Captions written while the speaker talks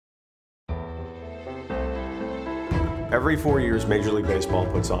Every 4 years, Major League Baseball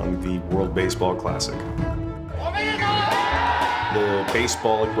puts on the World Baseball Classic. The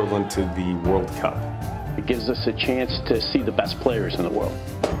baseball equivalent to the World Cup. It gives us a chance to see the best players in the world.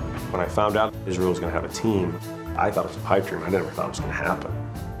 When I found out Israel was going to have a team, I thought it was a pipe dream. I never thought it was going to happen.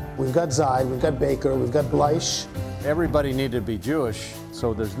 We've got Zeid, we've got Baker, we've got Bleish. Everybody needed to be Jewish,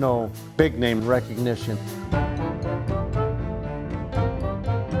 so there's no big name recognition.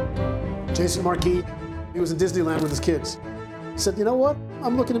 Jason Marquis, he was in Disneyland with his kids. He said, you know what?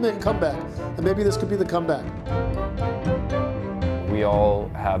 I'm looking to make a comeback, and maybe this could be the comeback. We all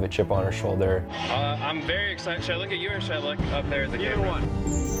have a chip on our shoulder. I'm very excited. Should I look at you or should I look up there at the camera?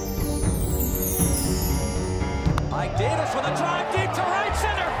 Ike Davis with a drive deep to right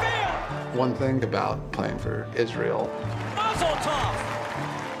center field. One thing about playing for Israel, Mazel tov.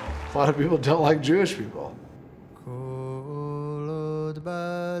 a lot of people don't like Jewish people.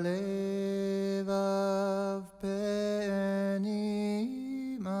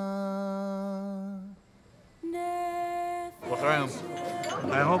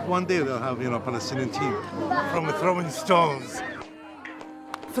 I hope one day they'll have, a Palestinian team from throwing stones.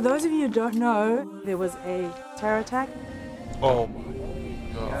 For those of you who don't know, there was a terror attack. Oh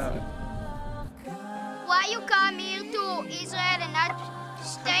my God. Why you come here to Israel and not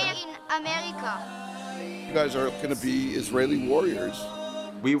stay in America? You guys are going to be Israeli warriors.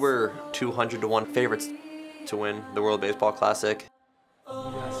 We were 200-1 favorites to win the World Baseball Classic.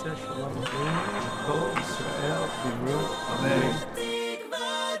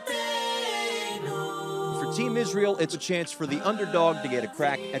 For Team Israel, it's a chance for the underdog to get a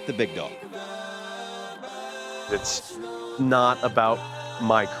crack at the big dog. It's not about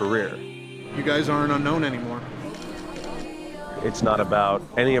my career. You guys aren't unknown anymore. It's not about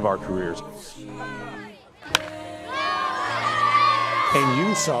any of our careers. And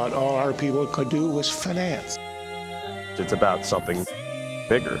you thought all our people could do was finance. It's about something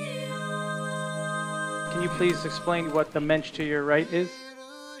bigger. Can you please explain what the Mensch to your right is?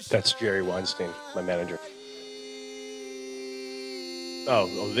 That's Jerry Weinstein, my manager. Oh,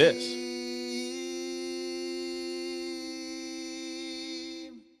 this.